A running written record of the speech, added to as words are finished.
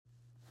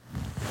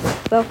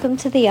Welcome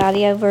to the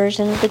audio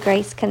version of the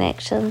Grace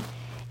Connection,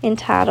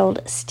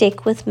 entitled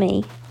Stick With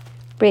Me,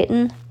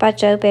 written by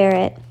Joe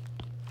Barrett.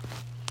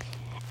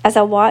 As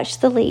I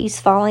watched the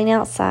leaves falling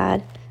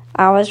outside,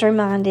 I was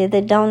reminded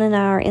that Dawn and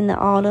I are in the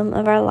autumn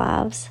of our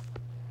lives.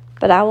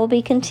 But I will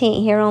be content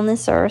here on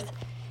this earth,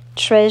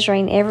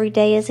 treasuring every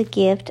day as a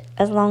gift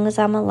as long as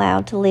I'm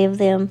allowed to live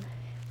them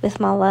with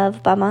my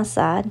love by my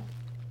side.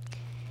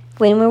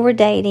 When we were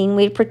dating,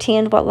 we'd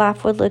pretend what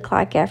life would look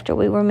like after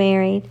we were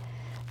married.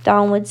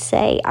 Dawn would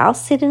say, "I'll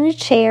sit in a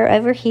chair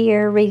over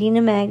here reading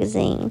a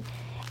magazine,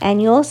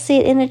 and you'll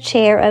sit in a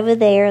chair over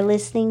there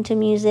listening to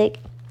music."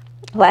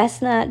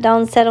 Last night,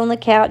 Dawn sat on the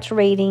couch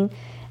reading,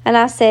 and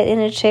I sat in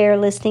a chair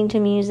listening to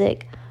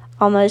music,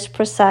 almost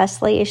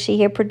precisely as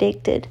she had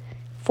predicted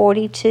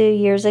 42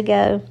 years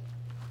ago.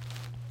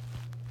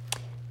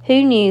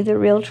 Who knew the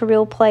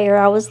reel-to-reel player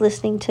I was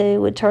listening to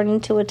would turn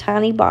into a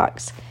tiny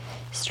box,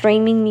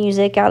 streaming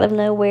music out of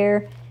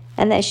nowhere,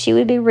 and that she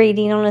would be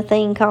reading on a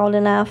thing called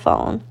an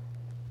iPhone.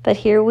 But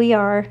here we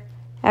are,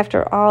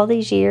 after all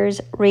these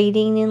years,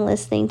 reading and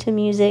listening to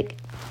music.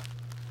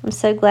 I'm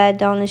so glad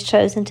Dawn has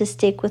chosen to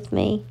stick with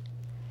me.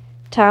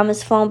 Time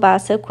has flown by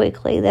so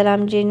quickly that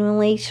I'm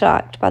genuinely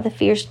shocked by the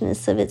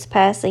fierceness of its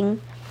passing.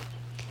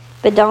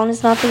 But Dawn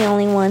is not the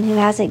only one who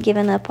hasn't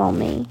given up on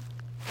me.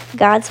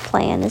 God's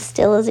plan is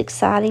still as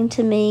exciting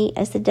to me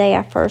as the day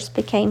I first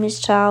became His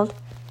child.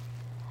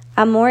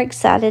 I'm more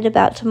excited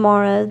about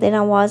tomorrow than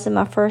I was in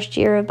my first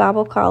year of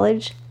Bible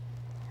college.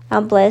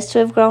 I'm blessed to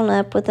have grown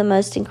up with the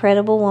most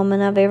incredible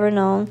woman I've ever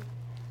known.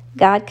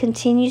 God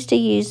continues to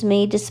use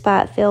me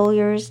despite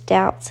failures,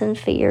 doubts, and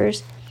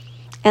fears,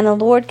 and the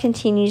Lord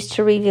continues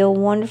to reveal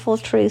wonderful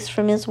truths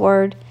from His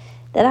Word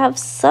that I've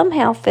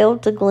somehow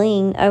failed to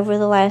glean over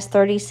the last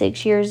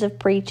 36 years of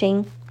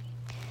preaching.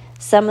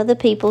 Some of the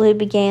people who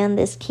began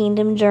this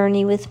kingdom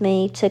journey with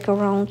me took a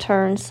wrong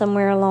turn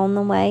somewhere along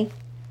the way.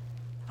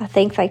 I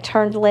think they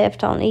turned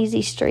left on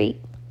Easy Street.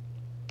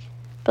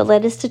 But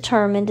let us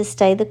determine to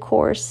stay the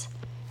course.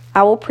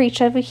 I will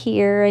preach over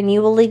here, and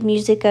you will lead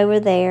music over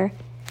there,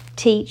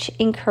 teach,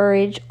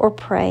 encourage, or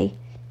pray.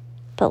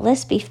 But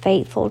let's be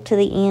faithful to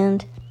the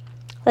end.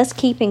 Let's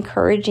keep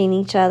encouraging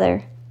each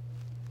other.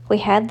 We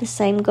had the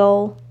same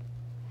goal.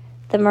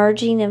 The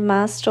merging of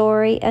my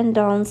story and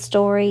Dawn's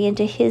story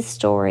into His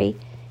story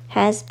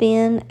has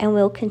been and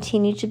will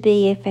continue to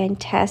be a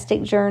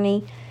fantastic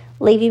journey,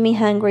 leaving me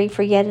hungry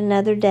for yet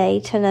another day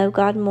to know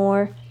God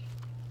more.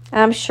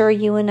 I'm sure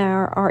you and I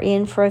are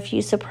in for a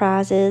few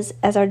surprises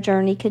as our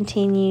journey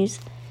continues,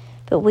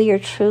 but we are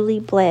truly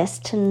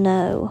blessed to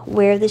know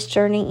where this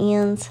journey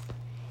ends,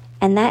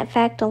 and that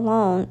fact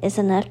alone is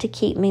enough to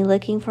keep me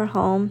looking for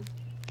home.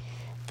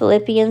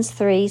 Philippians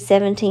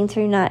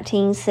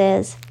 3:17-19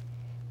 says,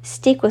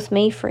 "Stick with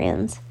me,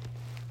 friends.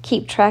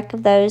 Keep track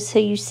of those who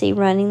you see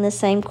running the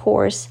same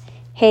course,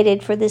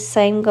 headed for this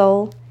same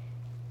goal.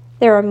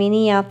 There are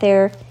many out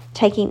there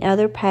taking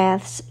other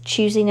paths,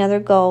 choosing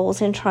other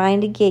goals, and trying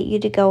to get you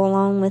to go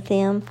along with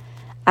them.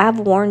 I've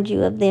warned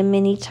you of them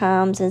many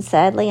times, and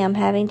sadly I'm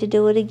having to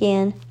do it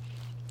again.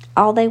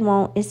 All they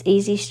want is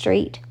Easy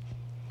Street.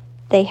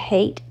 They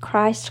hate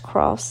Christ's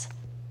cross.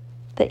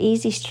 But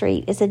Easy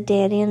Street is a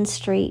dead-end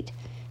street.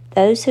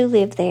 Those who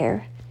live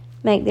there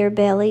make their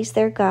bellies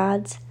their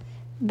gods,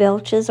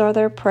 belches are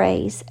their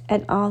praise,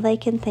 and all they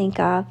can think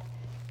of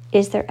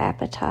is their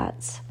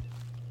appetites."